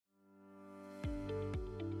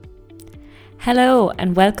Hello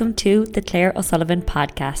and welcome to the Claire O'Sullivan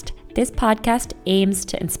podcast. This podcast aims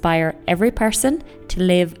to inspire every person to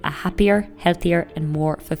live a happier, healthier and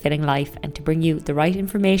more fulfilling life and to bring you the right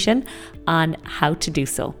information on how to do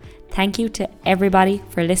so. Thank you to everybody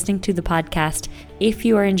for listening to the podcast. If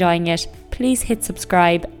you are enjoying it, please hit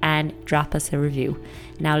subscribe and drop us a review.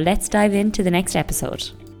 Now let's dive into the next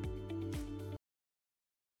episode.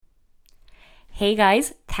 Hey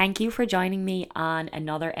guys, thank you for joining me on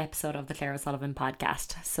another episode of the Claire O'Sullivan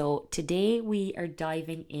podcast. So today we are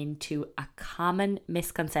diving into a common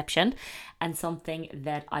misconception and something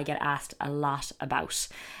that I get asked a lot about.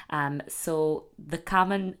 So the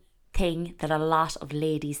common thing that a lot of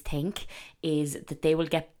ladies think is that they will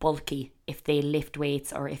get bulky if they lift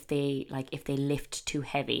weights or if they lift too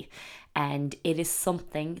heavy. And it is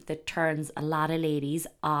something that turns a lot of ladies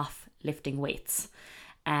off lifting weights.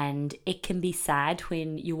 And it can be sad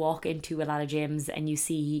when you walk into a lot of gyms and you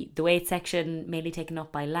see the weight section mainly taken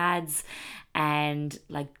up by lads and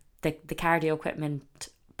like the cardio equipment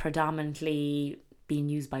predominantly being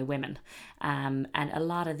used by women. And a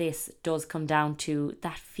lot of this does come down to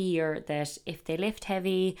that fear that if they lift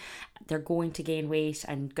heavy, they're going to gain weight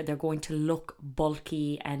and they're going to look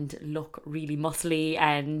bulky and look really muscly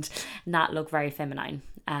and not look very feminine.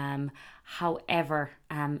 However,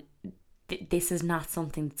 this is not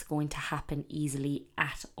something that's going to happen easily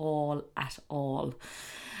at all.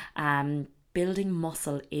 Building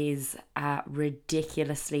muscle is a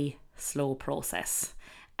ridiculously slow process,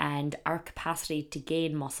 and our capacity to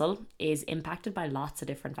gain muscle is impacted by lots of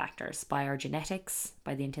different factors, by our genetics,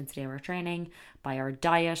 by the intensity of our training, by our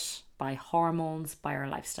diet, by hormones, by our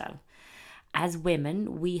lifestyle. As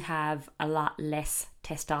women, we have a lot less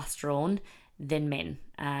testosterone than men,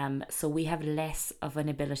 so we have less of an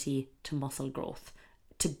ability to muscle growth,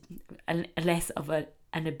 less of an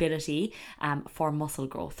ability for muscle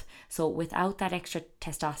growth. So without that extra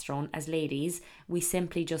testosterone as ladies, we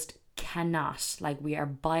simply just cannot, we are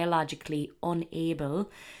biologically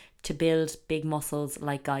unable to build big muscles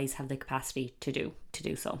like guys have the capacity to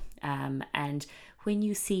do so. And when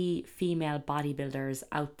you see female bodybuilders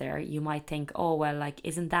out there, you might think, oh, well,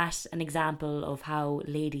 isn't that an example of how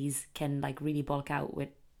ladies can really bulk out with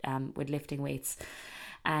lifting weights?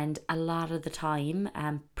 And a lot of the time,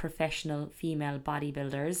 professional female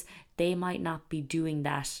bodybuilders, they might not be doing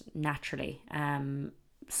that naturally.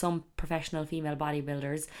 Some professional female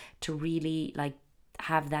bodybuilders, to really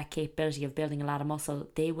have that capability of building a lot of muscle,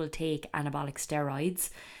 they will take anabolic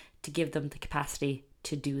steroids to give them the capacity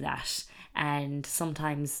to do that. And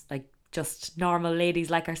sometimes just normal ladies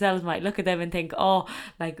like ourselves might look at them and think, oh,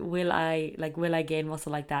 will I gain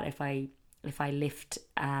muscle like that if I lift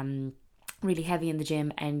really heavy in the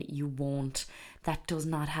gym? And you won't. That does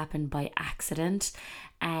not happen by accident.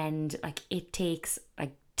 And it takes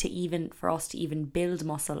for us to even build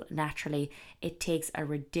muscle naturally, it takes a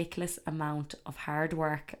ridiculous amount of hard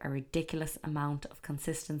work, a ridiculous amount of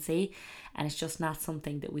consistency, and it's just not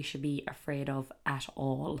something that we should be afraid of at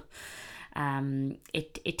all.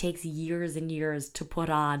 It takes years and years to put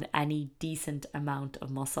on any decent amount of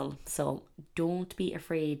muscle, so don't be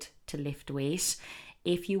afraid to lift weight.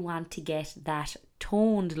 If you want to get that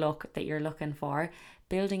toned look that you're looking for,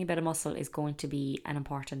 building a bit of muscle is going to be an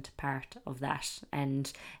important part of that.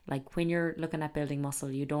 And when you're looking at building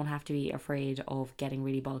muscle, you don't have to be afraid of getting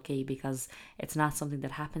really bulky, because it's not something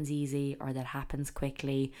that happens easy or that happens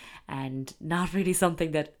quickly, and not really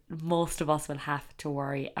something that most of us will have to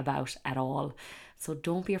worry about at all. So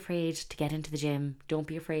don't be afraid to get into the gym. Don't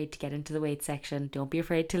be afraid to get into the weight section. Don't be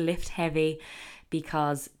afraid to lift heavy,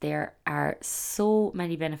 because there are so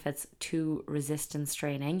many benefits to resistance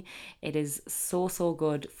training. It is so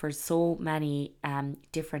good for so many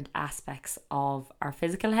different aspects of our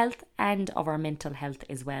physical health and of our mental health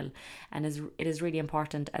as well. And it is really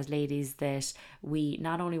important as ladies that we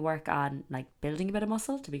not only work on building a bit of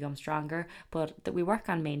muscle to become stronger, but that we work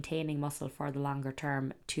on maintaining muscle for the longer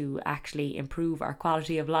term to actually improve our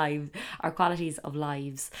qualities of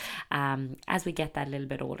lives as we get that little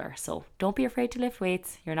bit older. So don't be afraid to lift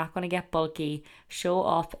weights. You're not going to get bulky. Show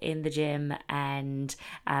up in the gym, and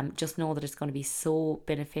just know that it's going to be so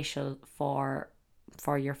beneficial for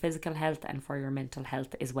your physical health and for your mental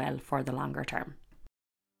health as well for the longer term.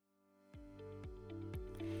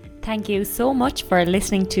 Thank you so much for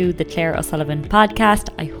listening to the Claire O'Sullivan podcast.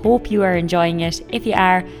 I hope you are enjoying it. If you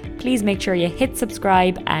are, please make sure you hit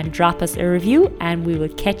subscribe and drop us a review, and we will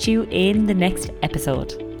catch you in the next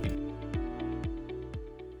episode.